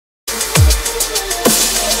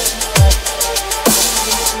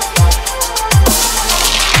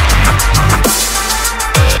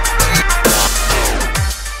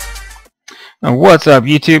What's up,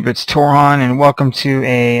 YouTube? It's Torhan, and welcome to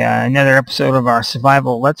another episode of our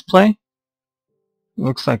survival Let's Play.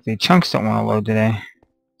 Looks like the chunks don't want to load today.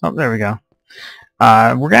 Oh, there we go.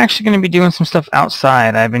 We're actually going to be doing some stuff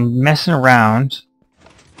outside. I've been messing around,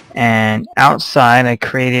 and outside I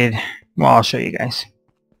created... Well, I'll show you guys.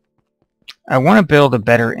 I want to build a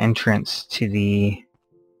better entrance to the...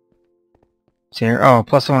 Oh,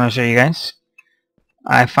 plus I want to show you guys.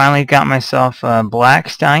 I finally got myself a black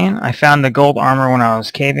stallion. I found the gold armor when I was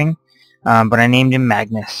caving, but I named him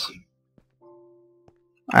Magnus.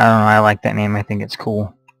 I don't know, I like that name. I think it's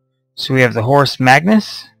cool. So we have the horse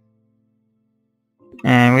Magnus,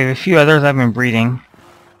 and we have a few others I've been breeding.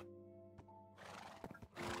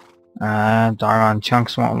 Doggone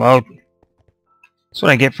chunks won't load. That's what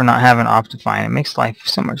I get for not having Optifine. It makes life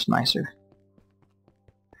so much nicer.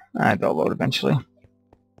 They'll load eventually.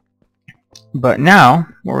 But now,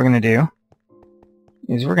 what we're going to do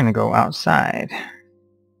is we're going to go outside.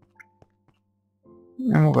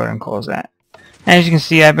 And we'll go ahead and close that. As you can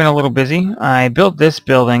see, I've been a little busy. I built this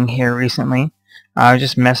building here recently. I was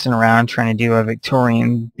just messing around trying to do a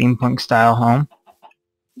Victorian steampunk style home.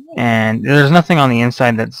 And there's nothing on the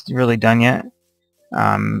inside that's really done yet.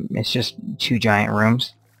 It's just two giant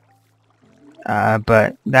rooms.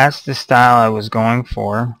 But that's the style I was going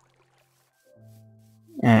for.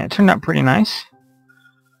 And it turned out pretty nice.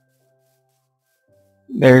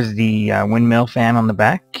 There's the windmill fan on the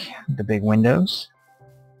back, the big windows.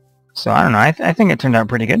 So I don't know, I think it turned out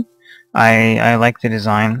pretty good. I like the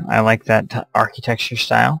design. I like that architecture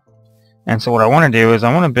style. And so what I want to do is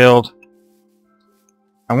I want to build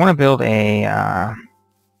a I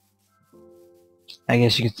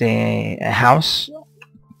guess you could say a house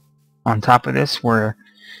on top of this, where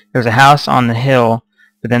there's a house on the hill,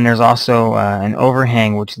 but then there's also an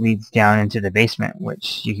overhang which leads down into the basement,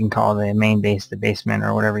 which you can call the main base, the basement,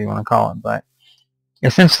 or whatever you want to call it. But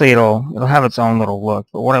essentially it'll have its own little look.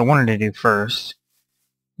 But what I wanted to do first,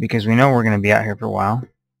 because we know we're going to be out here for a while,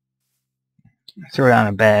 throw down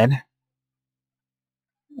a bed,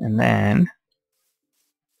 and then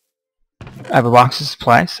I have a box of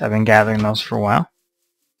supplies. I've been gathering those for a while.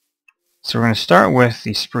 So we're going to start with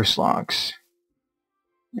the spruce logs.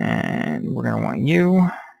 And we're going to want you.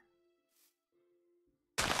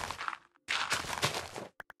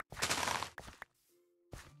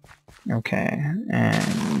 Okay,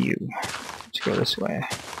 and you. Let's go this way.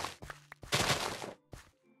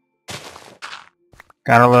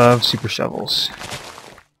 Gotta love super shovels.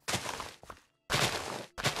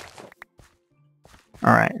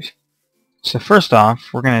 Alright. So first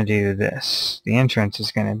off, we're going to do this. The entrance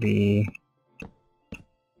is going to be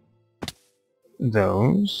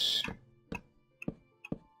those.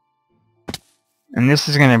 And this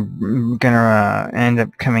is gonna end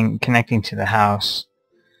up connecting to the house.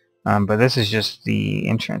 But this is just the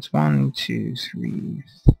entrance. 1, 2, 3,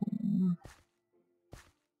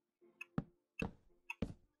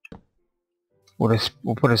 4.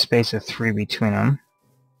 We'll put a space of 3 between them.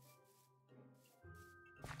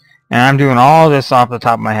 And I'm doing all this off the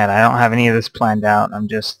top of my head. I don't have any of this planned out. I'm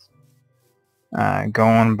just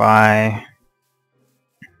going by,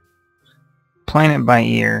 playing it by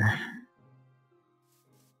ear,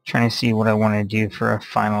 trying to see what I want to do for a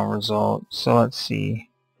final result. So let's see.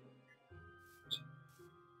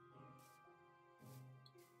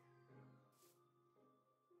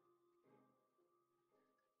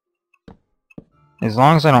 As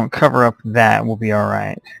long as I don't cover up that, we'll be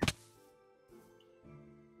alright.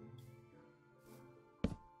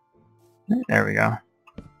 There we go.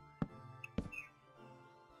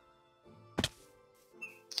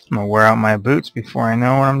 I'm going to wear out my boots before I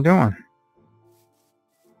know what I'm doing.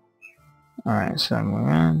 Alright, so I'm going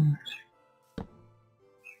in.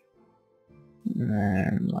 And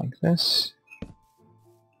then like this.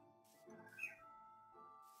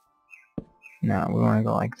 No, we want to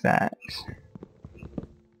go like that.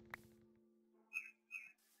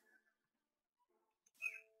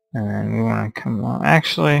 And then we want to come on.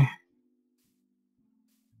 Actually,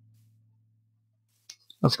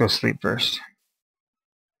 let's go sleep first.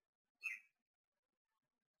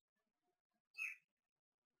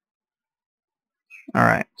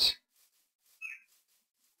 Alright.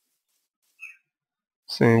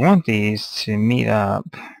 So we want these to meet up.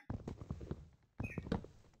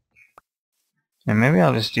 And maybe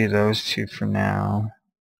I'll just do those two for now.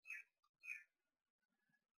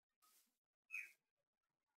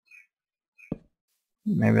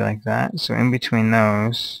 Maybe like that. So in between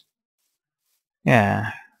those,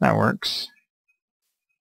 yeah, that works.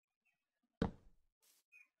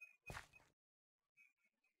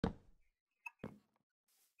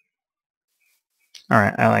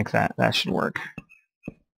 Alright, I like that. That should work.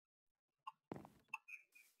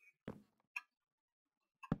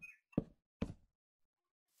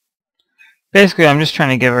 Basically, I'm just trying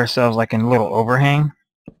to give ourselves like a little overhang.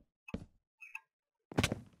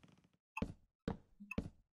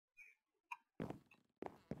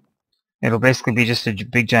 It'll basically be just a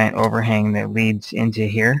big giant overhang that leads into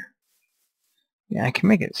here. Yeah, I can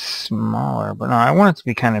make it smaller, but no, I want it to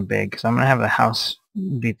be kind of big because I'm going to have the house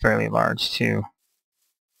be fairly large too.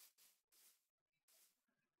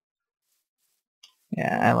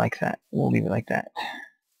 Yeah, I like that. We'll leave it like that.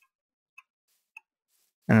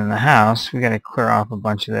 And then the house, we got to clear off a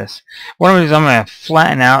bunch of this. What I'm going to do is I'm going to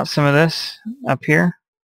flatten out some of this up here.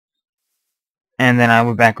 And then I'll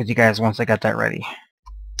be back with you guys once I got that ready.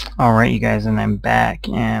 Alright, you guys, and I'm back.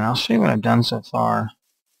 And I'll show you what I've done so far.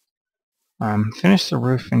 Finish the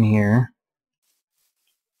roof in here.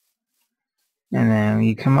 And then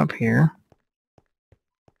you come up here.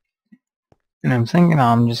 And I'm thinking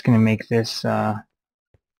I'm just going to make this put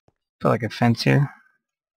like a fence here.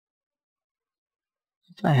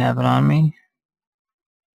 If I have it on me.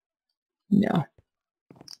 No.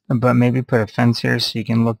 But maybe put a fence here so you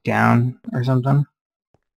can look down or something.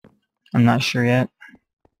 I'm not sure yet.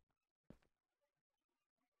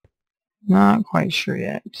 Not quite sure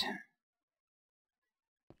yet.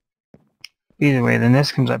 Either way, then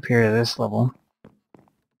this comes up here to this level.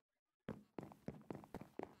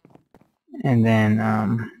 And then,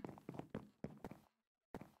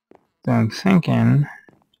 so I'm thinking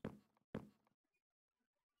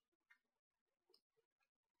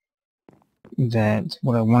that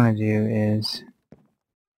what I want to do is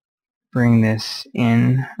bring this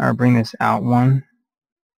in, or bring this out one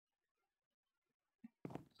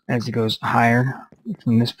as it goes higher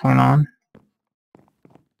from this point on.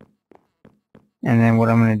 And then what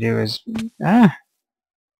I'm going to do is,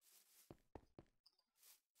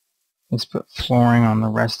 let's put flooring on the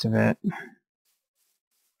rest of it.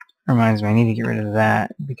 Reminds me, I need to get rid of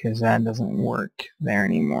that because that doesn't work there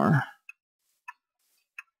anymore.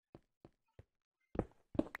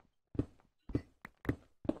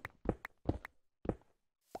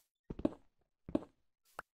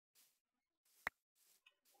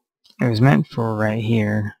 It was meant for right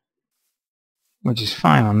here, which is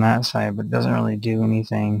fine on that side, but it doesn't really do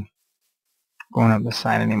anything going up the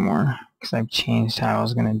side anymore because I've changed how I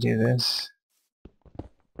was going to do this.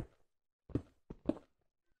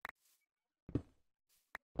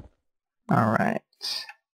 Alright.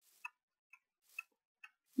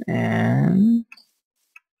 And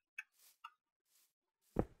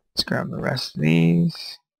let's grab the rest of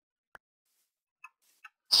these.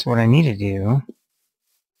 So what I need to do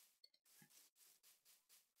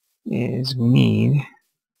is we need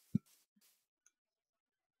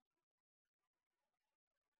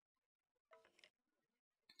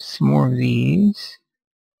some more of these.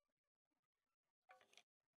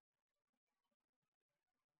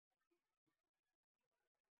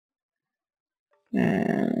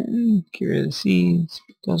 And get rid of the seeds,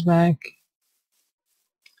 put those back.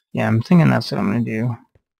 Yeah, I'm thinking that's what I'm going to do.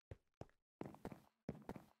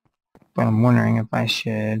 But I'm wondering if I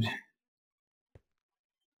should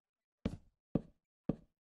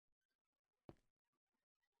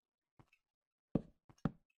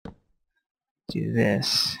do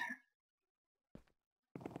this.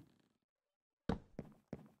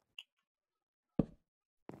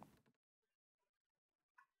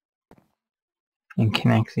 And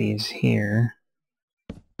connect these here.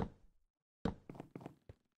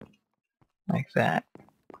 Like that.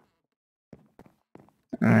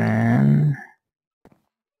 And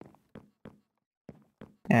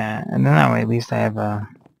yeah, and then that way at least I have a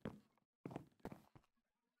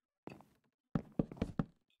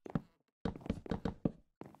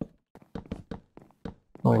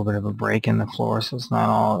little bit of a break in the floor so it's not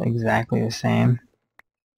all exactly the same.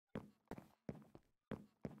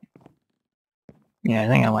 Yeah, I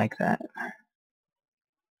think I like that.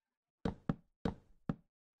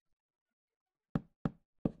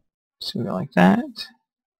 So we go like that,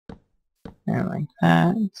 and like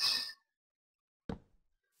that,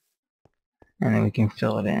 and then we can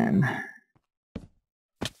fill it in.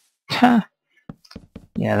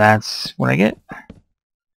 Yeah, that's what I get.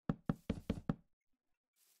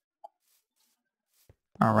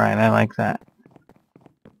 Alright, I like that.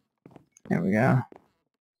 There we go.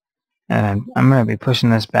 And I'm going to be pushing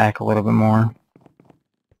this back a little bit more.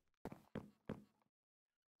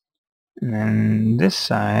 And then this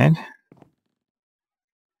side,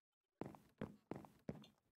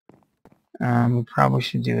 we probably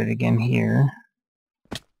should do it again here.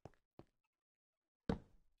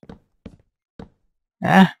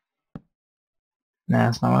 Ah!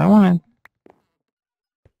 That's not what I wanted.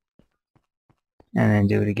 And then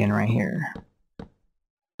do it again right here.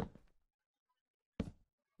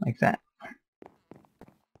 Like that.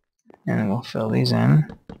 And then we'll fill these in.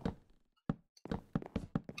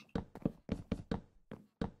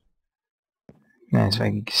 Now, so I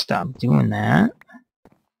can stop doing that.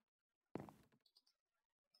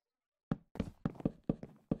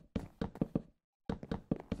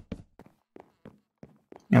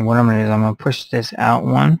 And what I'm going to do is I'm going to push this out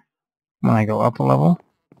one when I go up a level.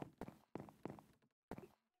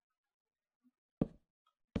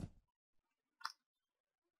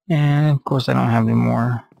 And of course I don't have any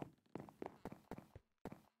more.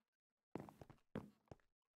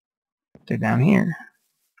 They're down here.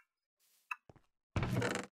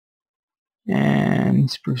 And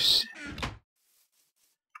spruce.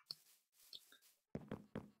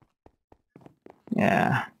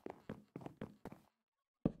 Yeah.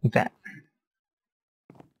 Like that.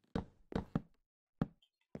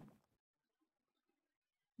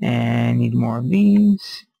 And need more of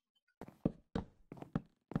these.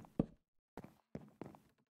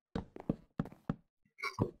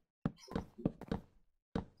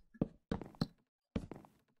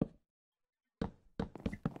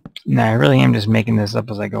 Now I really am just making this up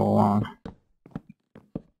as I go along.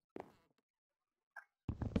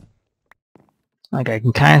 Like I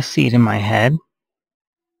can kind of see it in my head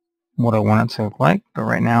what I want it to look like, but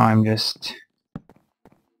right now I'm just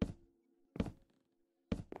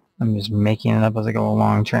making it up as I go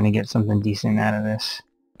along, trying to get something decent out of this.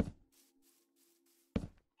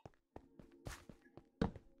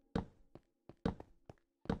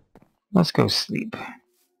 Let's go sleep.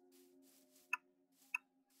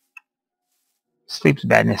 Sleep's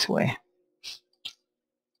bad in this way.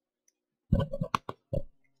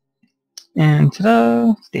 And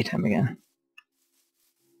ta-da! It's daytime again.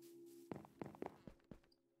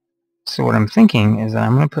 So what I'm thinking is that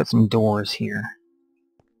I'm going to put some doors here.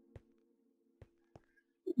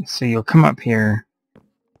 So you'll come up here,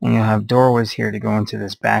 and you'll have doorways here to go into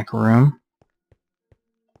this back room.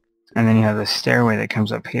 And then you have the stairway that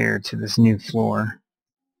comes up here to this new floor.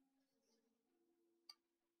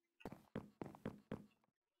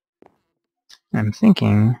 I'm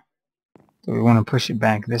thinking that we want to push it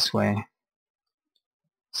back this way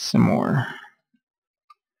some more.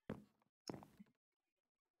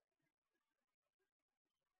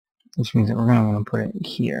 Which means that we're going to want to put it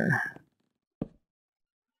here.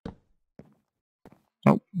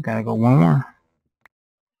 Oh, gotta go one more.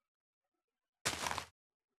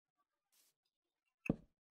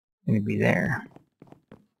 It'd be there.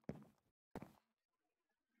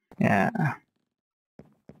 Yeah.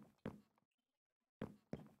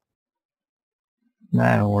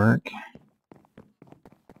 That'll work.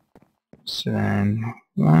 So then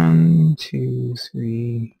 1, 2,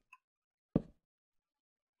 3.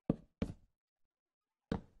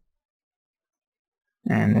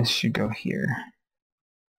 And this should go here.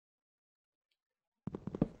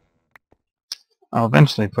 I'll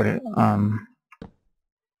eventually put it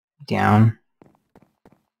down.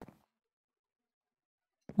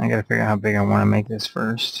 I gotta figure out how big I want to make this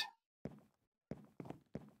first.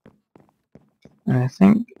 And I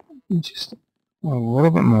think just a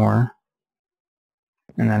little bit more,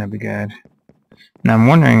 and that'll be good. Now I'm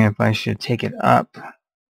wondering if I should take it up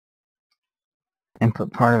and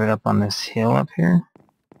put part of it up on this hill up here,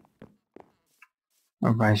 or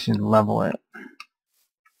if I should level it.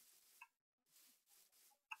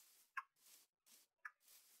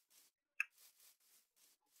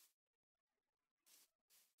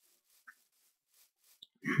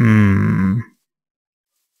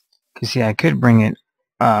 Because see, I could bring it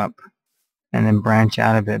up and then branch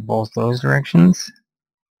out a bit both those directions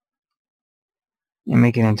and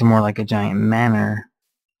make it into more like a giant manor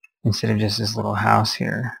instead of just this little house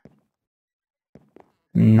here.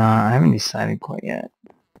 Nah, I haven't decided quite yet.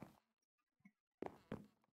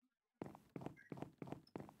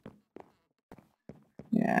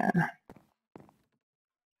 Yeah.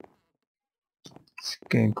 It's a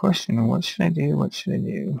good question. What should I do? What should I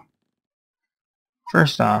do?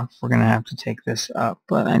 First off, we're going to have to take this up,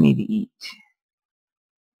 but I need to eat.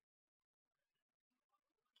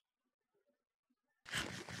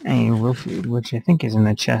 I need real food, which I think is in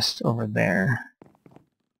the chest over there.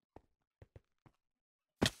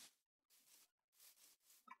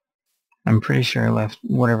 I'm pretty sure I left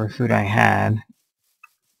whatever food I had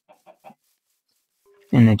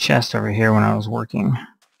in the chest over here when I was working.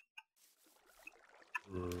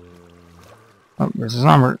 Oh, there's a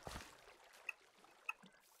zombie.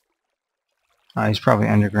 Oh, he's probably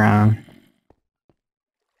underground.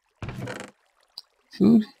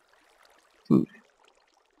 Food? Food.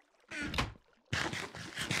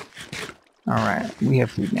 Alright, we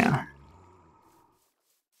have food now.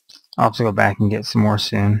 I'll have to go back and get some more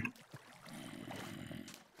soon,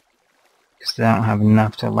 because I don't have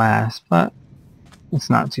enough to last, but it's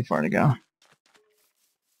not too far to go.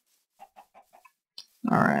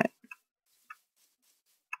 Alright.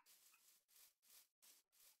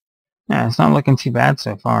 Yeah, it's not looking too bad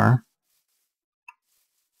so far.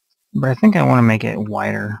 But I think I want to make it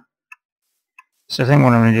wider. So I think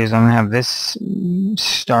what I'm going to do is I'm going to have this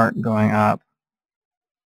start going up.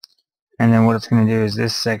 And then what it's going to do is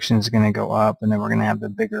this section is going to go up, and then we're going to have the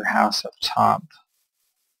bigger house up top.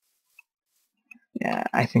 Yeah,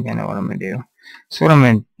 I think I know what I'm going to do. So what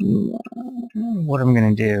I'm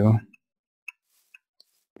going to do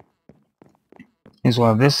is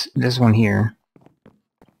we'll have this one here.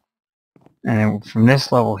 And then from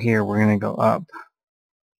this level here, we're going to go up,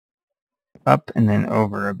 and then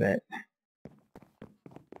over a bit.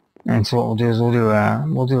 And so what we'll do is we'll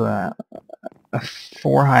do a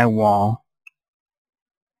 4-high wall,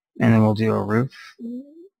 and then we'll do a roof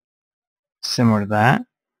similar to that,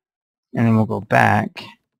 and then we'll go back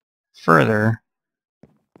further,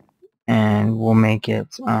 and we'll make it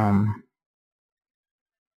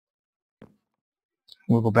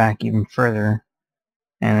we'll go back even further,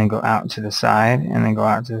 and then go out to the side, and then go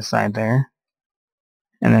out to the side there,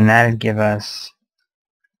 and then that'd give us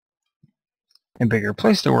a bigger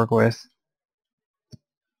place to work with.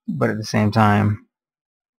 But at the same time,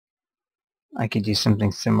 I could do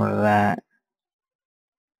something similar to that.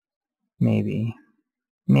 Maybe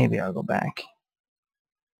I'll go back.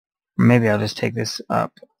 Maybe I'll just take this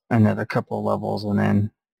up another couple of levels and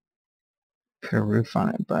then put a roof on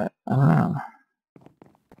it, but I don't know.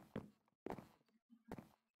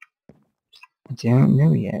 I don't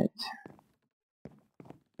know yet.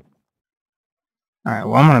 Alright,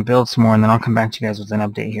 well, I'm going to build some more, and then I'll come back to you guys with an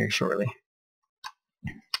update here shortly.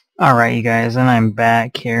 Alright, you guys, and I'm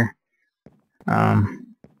back here. Get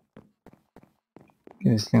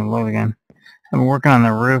this thing load again. I've been working on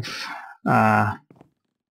the roof for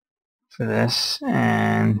this,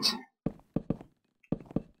 and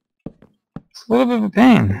it's a little bit of a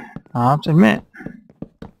pain, I'll have to admit.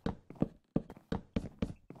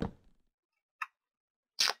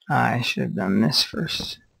 I should have done this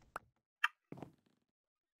first.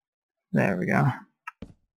 There we go.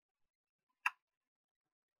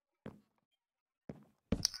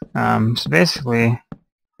 So basically,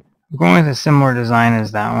 I'm going with a similar design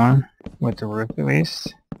as that one, with the roof at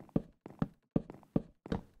least.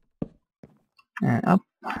 And up.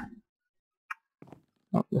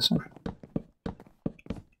 Oh, this one.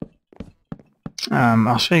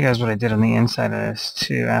 I'll show you guys what I did on the inside of this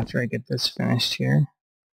too after I get this finished here.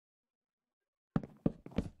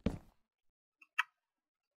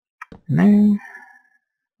 No.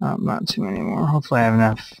 Oh, not too many more. Hopefully I have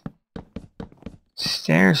enough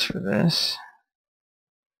stairs for this.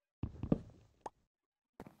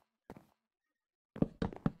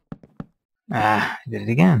 Ah, I did it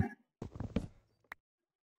again.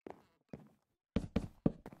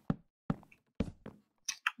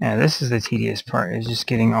 Yeah, this is the tedious part, is just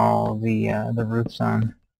getting all the roof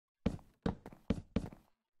done.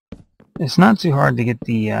 It's not too hard to get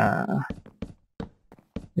the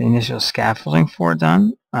initial scaffolding for it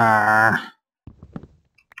done.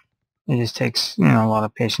 It just takes, you know, a lot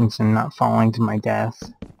of patience and not falling to my death.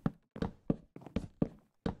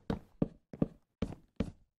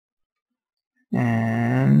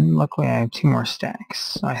 And luckily I have 2 more stacks,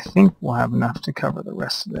 so I think we'll have enough to cover the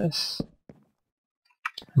rest of this.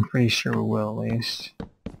 I'm pretty sure we will, at least.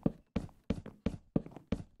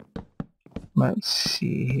 Let's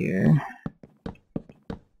see here.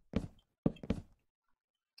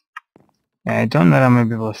 Yeah, I don't know that I'm going to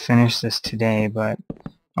be able to finish this today, but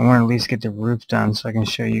I want to at least get the roof done so I can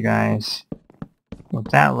show you guys what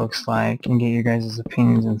that looks like and get your guys'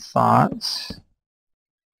 opinions and thoughts.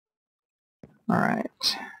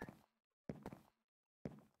 Alright.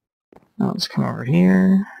 Now let's come over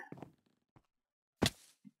here.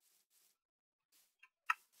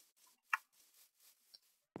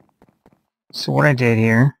 So what I did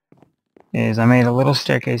here is I made a little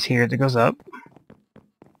staircase here that goes up.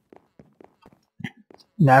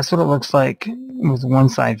 That's what it looks like with one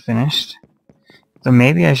side finished. So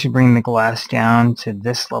maybe I should bring the glass down to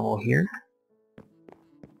this level here.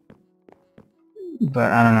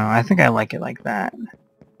 But I don't know, I think I like it like that.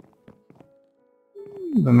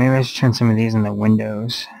 But maybe I should turn some of these into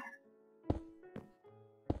windows.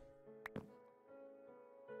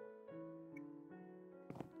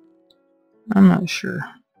 I'm not sure.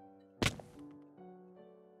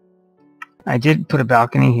 I did put a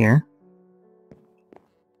balcony here.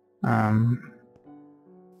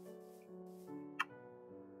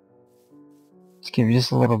 Let's give it just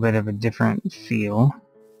a little bit of a different feel.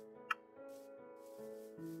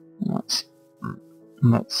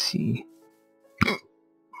 Let's see.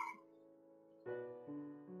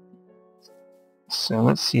 So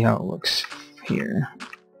let's see how it looks here.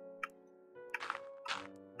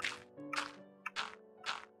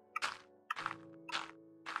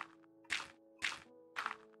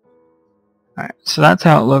 Alright, so that's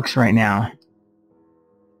how it looks right now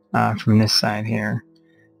from this side here.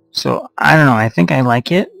 So I don't know, I think I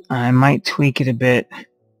like it. I might tweak it a bit.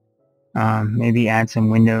 Maybe add some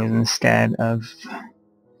windows instead of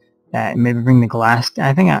that. Maybe bring the glass.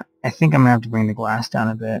 I think I'm gonna have to bring the glass down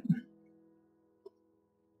a bit.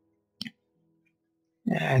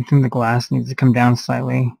 Yeah, I think the glass needs to come down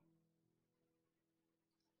slightly.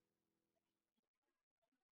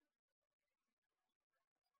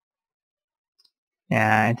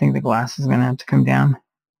 Yeah, I think the glass is gonna have to come down.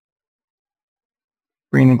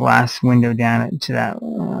 Bring the glass window down to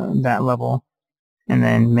that level, and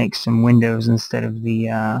then make some windows instead of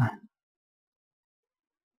the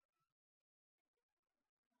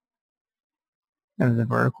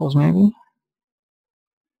verticals, maybe.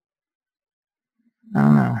 I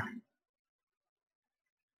don't know.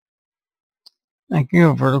 I could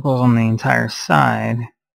go verticals on the entire side,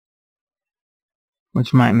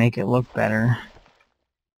 which might make it look better.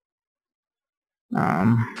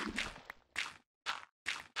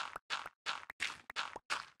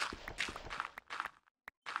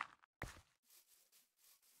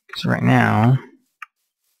 Because right now,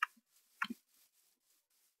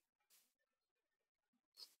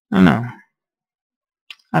 I don't know.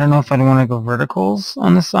 I don't know if I'd want to go verticals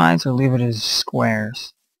on the sides or leave it as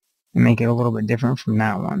squares and make it a little bit different from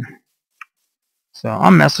that one. So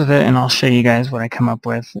I'll mess with it and I'll show you guys what I come up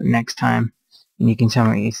with next time, and you can tell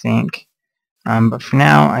me what you think. But for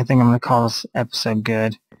now, I think I'm going to call this episode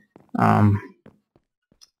good.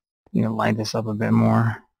 Light this up a bit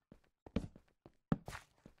more.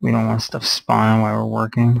 We don't want stuff spawning while we're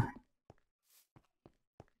working.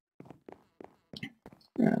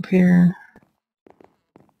 Up here.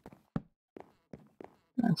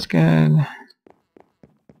 That's good.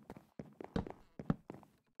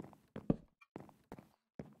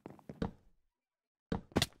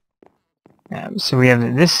 Yeah, so we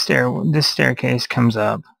have this staircase comes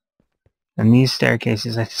up, and these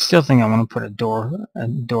staircases. I still think I want to put a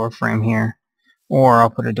door frame here, or I'll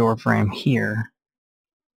put a door frame here,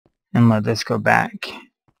 and let this go back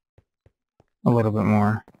a little bit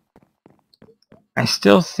more. I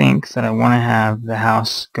still think that I want to have the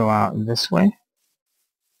house go out this way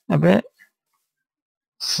a bit,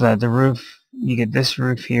 so that the roof, you get this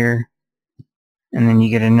roof here, and then you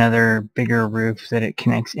get another bigger roof that it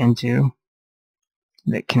connects into,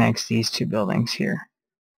 that connects these two buildings here,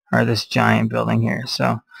 or this giant building here.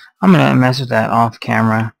 So I'm going to mess with that off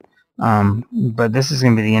camera, but this is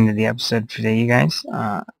going to be the end of the episode for today, you guys.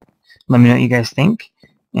 Let me know what you guys think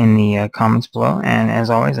in the comments below, and as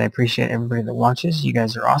always, I appreciate everybody that watches. You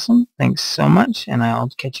guys are awesome. Thanks so much, and I'll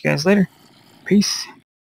catch you guys later. Peace.